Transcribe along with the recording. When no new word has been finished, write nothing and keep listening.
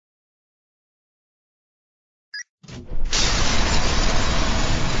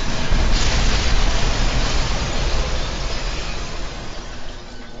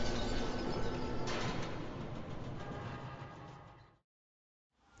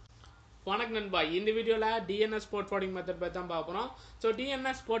வணக்கம் நண்பா. இந்த வீடியோவில் டிஎன்எஸ் போர்ட் ஃபார்வர்டிங் மெத்தட் பற்றி தான் பார்க்குறோம். So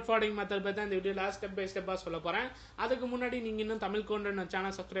DNS board forwarding method பற்றி தான் இந்த வீடியோவில் ஸ்டெப் பை ஸ்டெப்பாக சொல்ல போகிறேன். அதுக்கு முன்னாடி நீங்கள் இன்னும் தமிழ்கோடு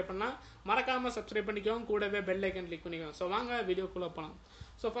சேனல் சப்ஸ்கிரைப் பண்ணலாம், மறக்காமல் சப்ஸ்கிரைப் பண்ணிக்கோங்க, கூடவே பெல் ஐக்கன் கிளிக் பண்ணிக்கோங்க. ஸோ வாங்க வீடியோக்குள்ளே போகலாம்.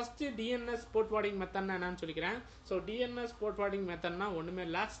 So first DNS board forwarding மெத்தட்னா என்னன்னு சொல்லிக்கிறேன். ஸோ டிஎன்எஸ் போர்ட் ஃபார்வர்டிங் மெத்தட்னா ஒன்றுமே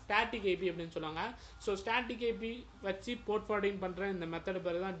இல்லை, ஸ்டாட்டிக் ஐபி அப்படின்னு சொல்லுவாங்க. ஸோ ஸ்டாட்டிக் ஐபி வச்சு போர்ட் ஃபார்வர்டிங் பண்ணுற இந்த மெத்தட்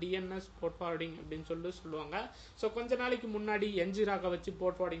பேர் தான் டிஎன்எஸ் போர்ட் ஃபார்வர்டிங் அப்படின்னு சொல்லுவாங்க. ஸோ கொஞ்ச நாளைக்கு முன்னாடி என்ஜிராக்கை வச்சு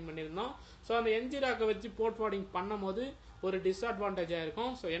போர்ட் ஃபார்வர்டிங் பண்ணியிருந்தோம். ஸோ அந்த என்ஜிராக்கை வச்சு போர்ட் ஃபார்வர்டிங் பண்ணும்போது ஒரு டிஸ்அட்வான்டேஜாக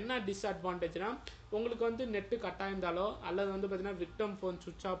இருக்கும். ஸோ என்ன டிஸ்அட்வான்டேஜ்னா, உங்களுக்கு வந்து நெட்டு கட் ஆயிருந்தாலோ அல்லது வந்து பார்த்தீங்கன்னா விக்டம் ஃபோன்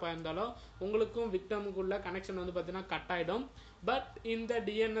சுவிட்ச் ஆஃப் ஆயிருந்தாலோ உங்களுக்கும் விக்டமுக்குள்ள கனெக்ஷன் வந்து பார்த்தீங்கன்னா கட் ஆகிடும். பட் இந்த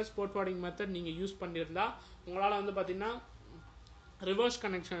டிஎன்எஸ் போர்ட் ஃபார்வர்டிங் மெத்தட் நீங்கள் யூஸ் பண்ணியிருந்தா உங்களால் வந்து பார்த்தீங்கன்னா ரிவர்ஸ்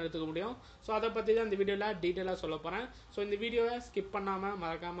கனெக்ஷன் எடுத்துக்க முடியும். ஸோ அதை பற்றி தான் இந்த வீடியோவில் டீட்டெயிலாக சொல்ல போகிறேன். ஸோ இந்த வீடியோவை ஸ்கிப் பண்ணாமல்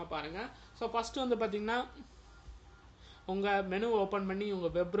மறக்காமல் பாருங்கள். ஸோ ஃபஸ்ட்டு வந்து பார்த்தீங்கன்னா உங்கள் மெனு ஓப்பன் பண்ணி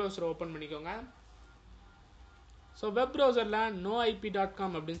உங்கள் வெப் ப்ரௌசரை ஓப்பன் பண்ணிக்கோங்க. ஸோ வெப் ப்ரௌசரில்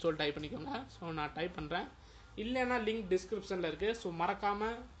noip.com அப்படின்னு சொல்லி டைப் பண்ணிக்கோங்க. ஸோ நான் டைப் பண்ணுறேன், இல்லைன்னா லிங்க் டிஸ்கிரிப்ஷனில் இருக்குது. ஸோ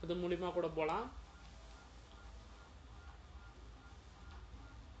மறக்காமல் அது மூலிமா கூட போகலாம்.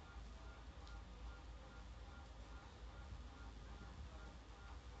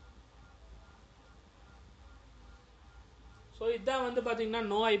 ஸோ இதான் வந்து பார்த்தீங்கன்னா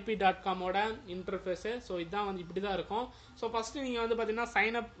noip.com-ஓட இன்டர்ஃபேஸு. ஸோ இதான் வந்து இப்படி தான் இருக்கும். ஸோ ஃபஸ்ட்டு நீங்கள் வந்து பார்த்தீங்கன்னா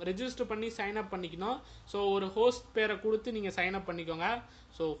சைன்அப் ரெஜிஸ்டர் பண்ணி சைன்அப் பண்ணிக்கணும். ஸோ ஒரு ஹோஸ்ட் பேரை கொடுத்து நீங்கள் சைன்அப் பண்ணிக்கோங்க.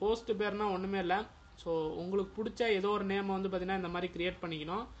 ஸோ ஹோஸ்ட் பேர்னால் ஒன்றுமே இல்லை, ஸோ உங்களுக்கு பிடிச்ச ஏதோ ஒரு நேமை வந்து பார்த்தீங்கன்னா இந்த மாதிரி க்ரியேட்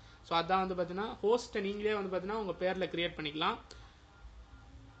பண்ணிக்கணும். ஸோ அதான் வந்து பார்த்தீங்கன்னா ஹோஸ்ட்டை நீங்களே வந்து பார்த்தீங்கன்னா உங்கள் பேரில் க்ரியேட் பண்ணிக்கலாம்.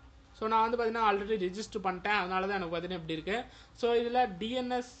 ஸோ நான் வந்து பார்த்தீங்கன்னா ஆல்ரெடி ரெஜிஸ்டர் பண்ணிட்டேன், அதனால தான் எனக்கு பார்த்தீங்கன்னா இப்படி இருக்குது. ஸோ இதில்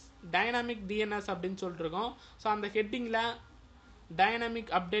டிஎன்எஸ் டைனாமிக் டிஎன்எஸ் அப்படின்னு சொல்லிட்டு இருக்கோம். ஸோ அந்த ஹெட்டிங்கில்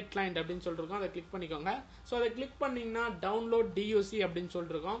டைனாமிக் அப்டேட் கிளைண்ட் அப்படின்னு சொல்லிருக்கோம், அதை கிளிக் பண்ணிக்கோங்க. ஸோ அதை கிளிக் பண்ணிங்கன்னா டவுன்லோட் டியூசி அப்படின்னு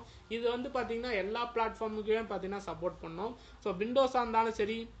சொல்லிருக்கோம். இது வந்து பார்த்தீங்கன்னா எல்லா பிளாட்ஃபார்முக்குமே பார்த்தீங்கன்னா சப்போர்ட் பண்ணும். ஸோ விண்டோஸாக இருந்தாலும்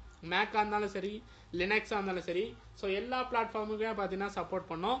சரி, மேக்காக இருந்தாலும் சரி, லினக்ஸாக இருந்தாலும் சரி, ஸோ எல்லா பிளாட்ஃபார்முக்குமே பார்த்தீங்கன்னா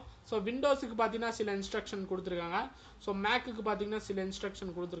சப்போர்ட் பண்ணோம். ஸோ விண்டோஸுக்கு பார்த்தீங்கன்னா சில இன்ஸ்ட்ரக்ஷன் கொடுத்துருக்காங்க. ஸோ மேக்குக்கு பார்த்தீங்கன்னா சில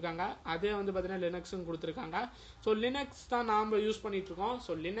இன்ஸ்ட்ரக்ஷன் கொடுத்துருக்காங்க. அதே வந்து பார்த்தீங்கன்னா லினக்ஸும் கொடுத்துருக்காங்க. ஸோ லினக்ஸ் தான் நாம் யூஸ் பண்ணிட்டு இருக்கோம்.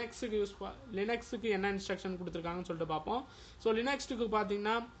 ஸோ லினக்ஸுக்கு என்ன இன்ஸ்ட்ரக்ஷன் கொடுத்துருக்காங்கன்னு சொல்லிட்டு பார்ப்போம். ஸோ லினக்ஸுக்கு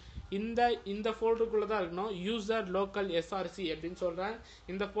பார்த்தீங்கன்னா இந்த ஃபோல்டருக்குள்ளே தான் இருக்கணும். யூசர் லோக்கல் எஸ்ஆர்சி அப்படின்னு சொல்கிறேன்.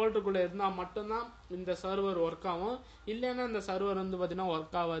 இந்த ஃபோல்டருக்குள்ளே இருந்தால் மட்டும்தான் இந்த சர்வர் ஒர்க் ஆகும், இல்லைன்னா இந்த சர்வர் வந்து பார்த்தீங்கன்னா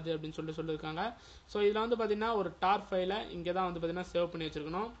ஒர்க் ஆகாது அப்படின்னு சொல்லியிருக்காங்க. ஸோ இதில் வந்து பார்த்தீங்கன்னா ஒரு டார் ஃபைலை இங்கே தான் வந்து பார்த்தீங்கன்னா சேவ் பண்ணி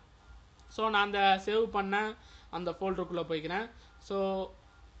வச்சுருக்கணும். ஸோ நான் அந்த சேவ் பண்ண அந்த ஃபோல்டருக்குள்ளே போய்க்கிறேன். ஸோ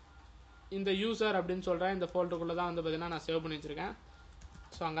இந்த யூசர் அப்படின்னு சொல்கிறேன் இந்த ஃபோல்டருக்குள்ளே தான் வந்து பார்த்தீங்கன்னா நான் சேவ் பண்ணி வச்சுருக்கேன்.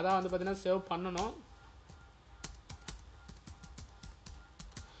 ஸோ அங்கே தான் வந்து பார்த்தீங்கன்னா சேவ் பண்ணணும்.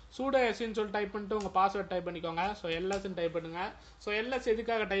 sudo sன்னு சொல்லி டைப் பண்ணிட்டு உங்கள் பாஸ்வேர்ட் டைப் பண்ணிக்கோங்க. ஸோ எல்எஸ்ன்னு டைப் பண்ணுங்கள். ஸோ எல்எஸ்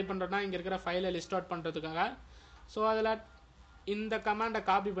எதுக்காக டைப் பண்ணுறோன்னா இங்கே இருக்கிற ஃபைலை லிஸ்ட் அவுட் பண்ணுறதுக்காக. ஸோ அதில் இந்த கமாண்டை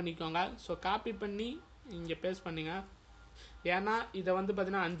காப்பி பண்ணிக்கோங்க. ஸோ காப்பி பண்ணி இங்கே பேஸ்ட் பண்ணுங்க, ஏன்னா இதை வந்து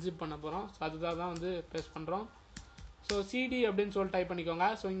பார்த்தீங்கன்னா அன்சிப் பண்ண போகிறோம். ஸோ அதுதான் வந்து பேஸ்ட் பண்ணுறோம். ஸோ சிடி அப்படின்னு சொல்லி டைப் பண்ணிக்கோங்க.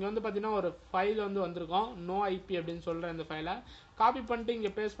 ஸோ இங்கே வந்து பார்த்தீங்கன்னா ஒரு ஃபைல் வந்து வந்திருக்கும், noip அப்படின்னு சொல்கிற இந்த ஃபைலை காப்பி பண்ணிட்டு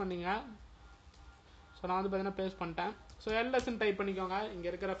இங்கே பேஸ்ட் பண்ணிங்க. ஸோ நான் வந்து பார்த்தீங்கன்னா பேஸ்ட் பண்ணிட்டேன். ஸோ எல்எஸ்ன்னு டைப் பண்ணிக்கோங்க இங்கே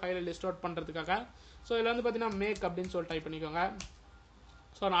இருக்கிற ஃபைலை லிஸ்ட் அவுட் பண்ணுறதுக்காக. ஸோ இதில் வந்து பார்த்தீங்கன்னா மேக் அப்படின்னு சொல்லி டைப் பண்ணிக்கோங்க.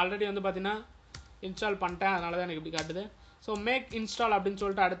 ஸோ நான் ஆல்ரெடி வந்து பார்த்தீங்கன்னா இன்ஸ்டால் பண்ணிட்டேன், அதனால தான் எனக்கு இப்படி காட்டுது. ஸோ மேக் இன்ஸ்டால் அப்படின்னு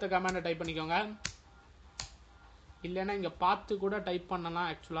சொல்லிட்டு அடுத்த கமாண்டை டைப் பண்ணிக்கோங்க, இல்லைன்னா இங்கே பார்த்து கூட டைப் பண்ணலாம்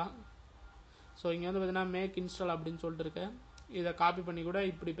ஆக்சுவலாக. ஸோ இங்கே வந்து பார்த்தீங்கன்னா மேக் இன்ஸ்டால் அப்படின்னு சொல்லிட்டு இருக்கு, இதை காப்பி பண்ணி கூட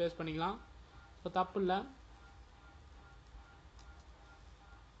இப்படி பேஸ்ட் பண்ணிக்கலாம். ஸோ தப்பு இல்லை.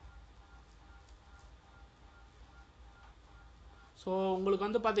 ஸோ உங்களுக்கு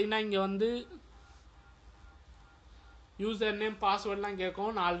வந்து பார்த்தீங்கன்னா இங்கே வந்து யூசர் நேம் பாஸ்வேர்ட்லாம்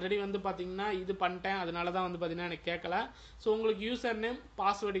கேட்கும். நான் ஆல்ரெடி வந்து பார்த்தீங்கன்னா இது பண்ணிட்டேன், அதனால தான் வந்து பார்த்தீங்கன்னா எனக்கு கேட்கல. ஸோ உங்களுக்கு யூசர் நேம்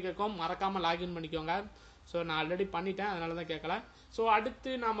பாஸ்வேர்டு கேட்கும், மறக்காமல் லாகின் பண்ணிக்கோங்க. ஸோ நான் ஆல்ரெடி பண்ணிட்டேன், அதனால தான் கேட்கல. ஸோ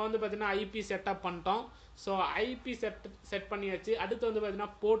அடுத்து நாம் வந்து பார்த்தீங்கன்னா ஐபி செட்டப் பண்ணிட்டோம். ஸோ ஐபி செட் பண்ணியாச்சு. அடுத்து வந்து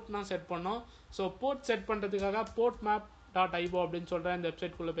பார்த்தீங்கன்னா போர்ட்னா செட் பண்ணோம். ஸோ போர்ட் செட் பண்ணுறதுக்காக portmap.io அப்படின்னு சொல்கிற இந்த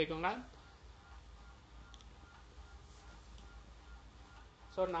வெப்சைட்குள்ளே போய்க்கோங்க.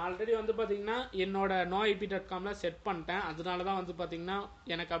 ஸோ நான் ஆல்ரெடி வந்து பார்த்தீங்கன்னா என்னோட noip.com-ல செட் பண்ணிட்டேன், அதனால தான் வந்து பார்த்தீங்கன்னா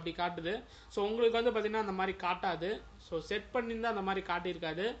எனக்கு அப்படி காட்டுது. ஸோ உங்களுக்கு வந்து பார்த்தீங்கன்னா அந்த மாதிரி காட்டாது. ஸோ செட் பண்ணியிருந்தால் அந்த மாதிரி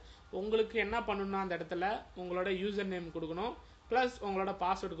காட்டியிருக்காது. உங்களுக்கு என்ன பண்ணணும்னா அந்த இடத்துல உங்களோட யூசர் நேம் கொடுக்கணும், ப்ளஸ் உங்களோட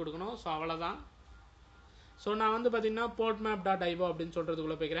பாஸ்வேர்டு கொடுக்கணும். ஸோ அவ்வளோதான். ஸோ நான் வந்து பார்த்தீங்கன்னா portmap.io அப்படின்னு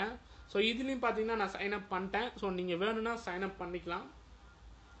சொல்கிறதுக்குள்ளே போய்க்கிறேன். ஸோ இதுலேயும் பார்த்தீங்கன்னா நான் சைன்அப் பண்ணிட்டேன். ஸோ நீங்கள் வேணும்னா சைன்அப் பண்ணிக்கலாம்.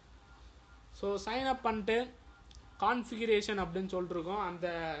 ஸோ சைன்அப் பண்ணிட்டு கான்ஃபிகரேஷன் அப்படின்னு சொல்லிருக்கோம், அந்த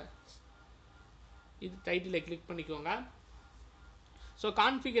இது டைட்டிலை கிளிக் பண்ணிக்கோங்க. ஸோ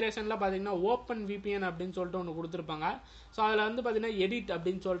கான்ஃபிகரேஷனில் பார்த்தீங்கன்னா ஓப்பன் விபிஎன் அப்படின்னு சொல்லிட்டு ஒன்று கொடுத்துருப்பாங்க. ஸோ அதில் வந்து பார்த்தீங்கன்னா எடிட்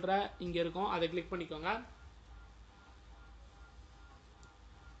அப்படின்னு சொல்கிற இங்கே இருக்கும், அதை கிளிக் பண்ணிக்கோங்க.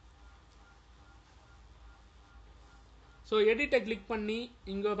 ஸோ எடிட்டை கிளிக் பண்ணி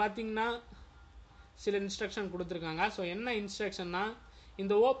இங்கே பார்த்தீங்கன்னா சில இன்ஸ்ட்ரக்ஷன் கொடுத்துருக்காங்க. ஸோ என்ன இன்ஸ்ட்ரக்ஷன்னா,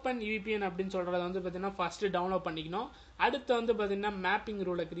 இந்த ஓப்பன் விபிஎன் அப்படின்னு சொல்கிறத வந்து பார்த்தீங்கன்னா ஃபஸ்ட்டு டவுன்லோட் பண்ணிக்கணும். அடுத்து வந்து பார்த்தீங்கன்னா மேப்பிங்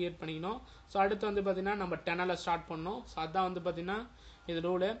ரூலை கிரியேட் பண்ணிக்கணும். ஸோ அடுத்து வந்து பார்த்தீங்கன்னா நம்ம டெனலை ஸ்டார்ட் பண்ணணும். ஸோ அதான் வந்து பார்த்தீங்கன்னா இது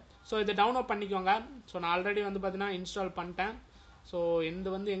ரூலு. ஸோ இதை டவுன்லோட் பண்ணிக்கோங்க. ஸோ நான் ஆல்ரெடி வந்து பார்த்தீங்கன்னா இன்ஸ்டால் பண்ணிட்டேன். ஸோ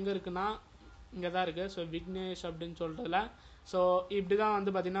வந்து எங்கே இருக்குன்னா இங்கே தான் இருக்குது. ஸோ விக்னேஷ் அப்படின்னு சொல்கிறதுல ஸோ இப்படி தான்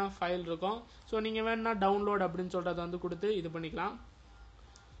வந்து பார்த்தீங்கன்னா ஃபைல் இருக்கும். ஸோ நீங்கள் வேணுன்னா டவுன்லோட் அப்படின்னு சொல்கிறத வந்து கொடுத்து இது பண்ணிக்கலாம்.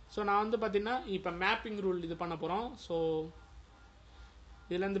 ஸோ நான் வந்து பார்த்தீங்கன்னா இப்போ மேப்பிங் ரூல் இது பண்ண போகிறோம். ஸோ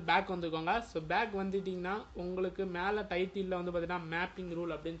இதுலேருந்து பேக் வந்துக்கோங்க. ஸோ பேக் வந்துட்டிங்கன்னா உங்களுக்கு மேலே டைட்டிலில் வந்து பார்த்தீங்கன்னா மேப்பிங்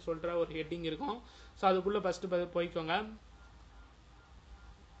ரூல் அப்படின்னு சொல்கிற ஒரு ஹெட்டிங் இருக்கும். ஸோ அதுக்குள்ளே ஃபஸ்ட்டு போய்க்கோங்க.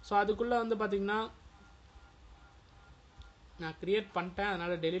 ஸோ அதுக்குள்ளே வந்து பார்த்தீங்கன்னா நான் க்ரியேட் பண்ணிட்டேன்,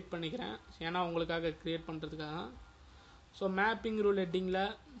 அதனால் டெலீட் பண்ணிக்கிறேன், ஏன்னா உங்களுக்காக க்ரியேட் பண்ணுறதுக்காக. ஸோ மேப்பிங் ரூல் ஹெட்டிங்கில்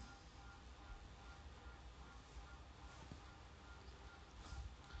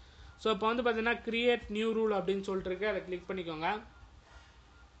ஸோ இப்போ வந்து பார்த்தீங்கன்னா கிரியேட் நியூ ரூல் அப்படின்னு சொல்லிட்டு இருக்கு, அதை கிளிக் பண்ணிக்கோங்க.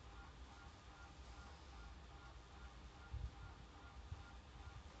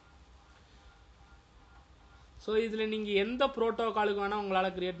 ஸோ இதில் நீங்கள் எந்த ப்ரோட்டோகாலுக்கு வேணால்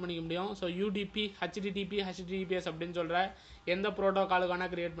உங்களால் கிரியேட் பண்ணிக்க முடியும். ஸோ யூடிபி, ஹெச்டிடிபி, ஹெச்டிடிபிஎஸ் அப்படின்னு சொல்கிற எந்த ப்ரோட்டோகாலுக்கு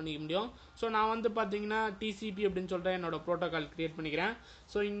வேணால் கிரியேட் பண்ணிக்க முடியும். ஸோ நான் வந்து பார்த்தீங்கன்னா டிசிபி அப்படின்னு சொல்கிற என்னோட ப்ரோட்டோகால் கிரியேட் பண்ணிக்கிறேன்.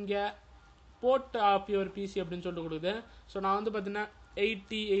 ஸோ இங்கே போர்ட் ஆஃப் யுவர் பிசி அப்படின்னு சொல்லிட்டு கொடுக்குது. ஸோ நான் வந்து பார்த்தீங்கன்னா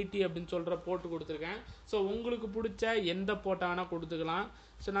 8080 அப்படின்னு சொல்கிற போர்ட்டு கொடுத்துருக்கேன். ஸோ உங்களுக்கு பிடிச்ச எந்த போர்ட்டை வேணால் கொடுத்துக்கலாம்.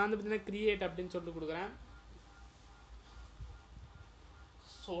 ஸோ நான் வந்து பார்த்தீங்கன்னா கிரியேட் அப்படின்னு சொல்லிட்டு கொடுக்குறேன்.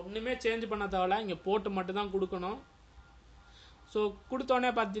 ஸோ ஒன்றுமே சேஞ்ச் பண்ண தேவையில்ல, இங்கே போர்ட்டு மட்டும் தான் கொடுக்கணும். ஸோ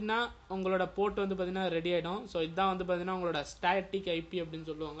கொடுத்தோடனே பார்த்தீங்கன்னா உங்களோட போர்ட் வந்து பார்த்தீங்கன்னா ரெடி ஆகிடும். ஸோ இதுதான் வந்து பார்த்தீங்கன்னா உங்களோட ஸ்டாட்டிக் ஐபி அப்படின்னு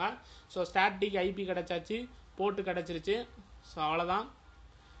சொல்லுவாங்க. ஸோ ஸ்டாட்டிக் ஐபி கிடச்சாச்சு, போர்ட்டு கிடச்சிருச்சு. ஸோ அவ்வளோதான்.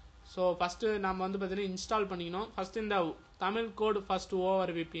 ஸோ ஃபஸ்ட்டு நம்ம வந்து பார்த்தீங்கன்னா இன்ஸ்டால் பண்ணிக்கணும். ஃபஸ்ட்டு இந்த தமிழ்கோடு ஃபஸ்ட்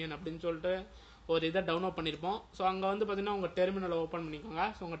ஓவர் விபிஎன் அப்படின்னு சொல்லிட்டு ஒரு இதை டவுன்லோட் பண்ணியிருப்போம். ஸோ அங்கே வந்து பார்த்தீங்கன்னா உங்கள் டெர்மினலை ஓப்பன் பண்ணிக்கோங்க.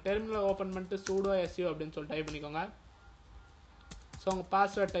 ஸோ உங்கள் டெர்மினலை ஓப்பன் பண்ணிட்டு sudo su அப்படின்னு சொல்லிட்டு டைப் பண்ணிக்கோங்க. ஸோ உங்கள்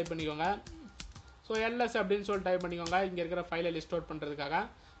பாஸ்வேர்ட் டைப் பண்ணிக்கோங்க. ஸோ எல்எஸ் அப்படின்னு சொல்லிட்டு டைப் பண்ணிக்கோங்க, இங்கே இருக்கிற ஃபைலை லிஸ்ட் அவுட் பண்ணுறதுக்காக.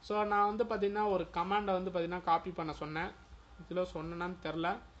 ஸோ நான் வந்து பார்த்தீங்கன்னா ஒரு கமாண்டை வந்து பார்த்தீங்கன்னா காப்பி பண்ண சொன்னேன், இதில் சொன்னேன்னு தெரில.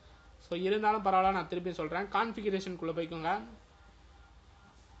 ஸோ இருந்தாலும் பரவாயில்ல, நான் திருப்பி சொல்கிறேன். கான்ஃபிகரேஷனுக்குள்ளே போய்க்கோங்க.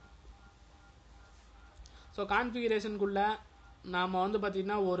 ஸோ கான்ஃபிகரேஷனுக்குள்ளே நாம் வந்து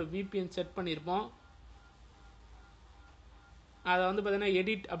பார்த்தீங்கன்னா ஒரு விபிஎன் செட் பண்ணியிருப்போம். அதை வந்து பார்த்தீங்கன்னா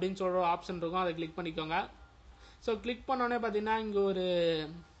எடிட் அப்படின்னு சொல்கிற ஆப்ஷன் இருக்கும், அதை கிளிக் பண்ணிக்கோங்க. ஸோ கிளிக் பண்ணோடனே பார்த்தீங்கன்னா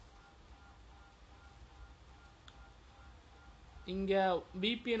இங்கே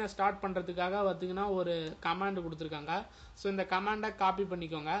விபிஎனை ஸ்டார்ட் பண்ணுறதுக்காக பார்த்தீங்கன்னா ஒரு கமாண்டு கொடுத்துருக்காங்க. ஸோ இந்த கமாண்டை காப்பி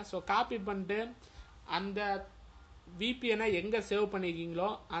பண்ணிக்கோங்க. ஸோ காப்பி பண்ணிட்டு அந்த விபிஎனை எங்கே சேவ் பண்ணியிருக்கீங்களோ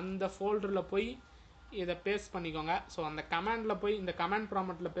அந்த ஃபோல்டரில் போய் இதை பேஸ்ட் பண்ணிக்கோங்க. ஸோ அந்த கமாண்டில் போய் இந்த கமாண்ட்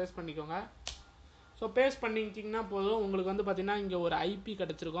ப்ராம்ப்டில் பேஸ்ட் பண்ணிக்கோங்க. ஸோ பேஸ்ட் பண்ணிக்கிட்டிங்கன்னா போதும், உங்களுக்கு வந்து பார்த்தீங்கன்னா இங்கே ஒரு ஐபி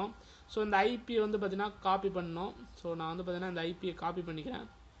கிடச்சிருக்கும். ஸோ இந்த ஐபி வந்து பார்த்தீங்கன்னா காப்பி பண்ணணும். ஸோ நான் வந்து பார்த்தீங்கன்னா இந்த ஐபியை காப்பி பண்ணிக்கிறேன்.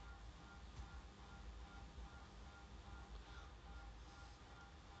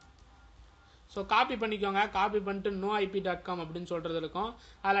 ஸோ காப்பி பண்ணிக்கோங்க. காப்பி பண்ணிட்டு noip.com அப்படின்னு சொல்கிறது இருக்கும்,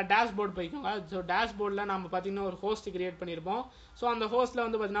 அதில் டேஷ்போர்ட் போய்க்கோங்க. ஸோ டேஷ்போர்டில் நம்ம பார்த்தீங்கன்னா ஒரு ஹோஸ்ட் கிரியேட் பண்ணியிருப்போம். ஸோ அந்த ஹோஸ்ட்டில்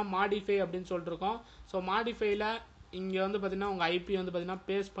வந்து பார்த்தீங்கன்னா மாடிஃபை அப்படின்னு சொல்லிட்டு இருக்கோம். ஸோ மாடிஃபைல இங்கே வந்து பார்த்தீங்கன்னா உங்கள் ஐபி வந்து பார்த்தீங்கன்னா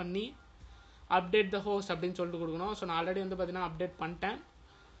பேஸ்ட் பண்ணி அப்டேட் த ஹோஸ்ட் அப்படின்னு சொல்லிட்டு கொடுக்கணும். ஸோ நான் ஆல்ரெடி வந்து பார்த்தீங்கன்னா அப்டேட் பண்ணிட்டேன்.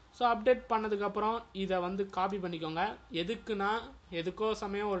 ஸோ அப்டேட் பண்ணதுக்கப்புறம் இதை வந்து காப்பி பண்ணிக்கோங்க. எதுக்குன்னா எதுக்கோ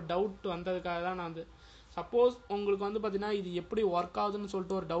சமயம் ஒரு டவுட் வந்ததுக்காக தான் நான் வந்து, சப்போஸ் உங்களுக்கு வந்து பார்த்தீங்கன்னா இது எப்படி ஒர்க் ஆகுதுன்னு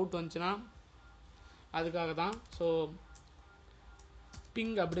சொல்லிட்டு ஒரு டவுட் வந்துச்சுன்னா அதுக்காக தான். ஸோ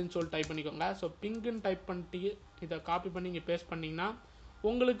பிங் அப்படின்னு சொல்லிட்டு டைப் பண்ணிக்கோங்க. ஸோ பிங்குன்னு டைப் பண்ணிட்டு இதை காப்பி பண்ணி இங்கே பேஸ்ட் பண்ணிங்கன்னா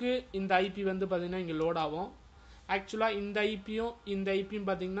உங்களுக்கு இந்த ஐபி வந்து பார்த்தீங்கன்னா இங்கே லோட் ஆகும். ஆக்சுவலாக இந்த ஐபியும்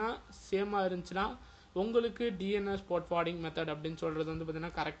பார்த்தீங்கன்னா சேமாக இருந்துச்சுன்னா உங்களுக்கு டிஎன்எஸ் போர்ட் ஃபார்வர்டிங் மெத்தட் அப்படின்னு சொல்கிறது வந்து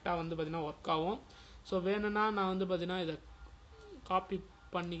பார்த்தீங்கன்னா கரெக்டாக வந்து பார்த்தீங்கன்னா ஒர்க் ஆகும். ஸோ வேணும்னா நான் வந்து பார்த்தீங்கன்னா இதை காப்பி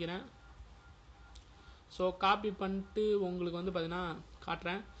பண்ணிக்கிறேன். ஸோ காப்பி பண்ணிட்டு உங்களுக்கு வந்து பார்த்தீங்கன்னா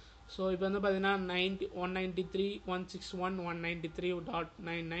காட்டுறேன். ஸோ இப்போ வந்து பார்த்தீங்கன்னா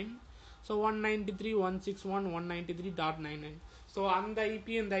 193.161.193.99. ஸோ 193.161.193.99. ஸோ அந்த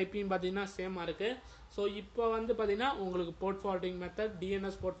ஐபியும் இந்த ஐபியும் பார்த்தீங்கன்னா சேமாக இருக்குது. ஸோ இப்போ வந்து பார்த்தீங்கன்னா உங்களுக்கு board forwarding method,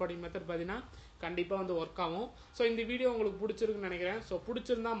 DNS board forwarding method பார்த்தீங்கன்னா கண்டிப்பாக வந்து ஒர்க் ஆகும். ஸோ இந்த வீடியோ உங்களுக்கு பிடிச்சிருக்குன்னு நினைக்கிறேன். ஸோ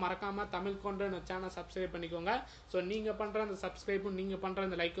பிடிச்சிருந்தா மறக்காமல் தமிழ்கோடு சேனல் சப்ஸ்கிரைப் பண்ணிக்கோங்க. ஸோ நீங்கள் பண்ணுற அந்த சப்ஸ்கிரைப்பும் நீங்கள் பண்ணுற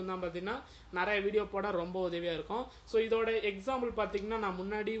அந்த லைக்கும் தான் பார்த்தீங்கன்னா நிறைய வீடியோ போட ரொம்ப உதவியாக இருக்கும். ஸோ இதோட எக்ஸாம்பிள் பார்த்தீங்கன்னா நான்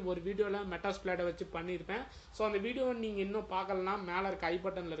முன்னாடி ஒரு வீடியோவில் மெட்டாஸ்பிளாட்டை வச்சு பண்ணியிருப்பேன். ஸோ அந்த வீடியோவை நீங்கள் இன்னும் பார்க்கலன்னா மேலே இருக்க ஐ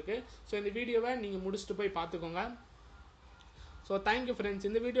பட்டனில் இருக்குது. ஸோ இந்த வீடியோவை நீங்கள் முடிச்சுட்டு போய் பார்த்துக்கோங்க. So thank you friends.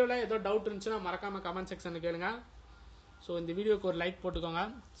 இந்த வீடியோவில் ஏதோ டவுட் இருந்துச்சுன்னா மறக்காமல் கமெண்ட் செக்ஷனில் கேளுங்க. ஸோ இந்த வீடியோக்கு ஒரு லைக் போட்டுக்கோங்க.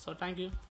 So thank you.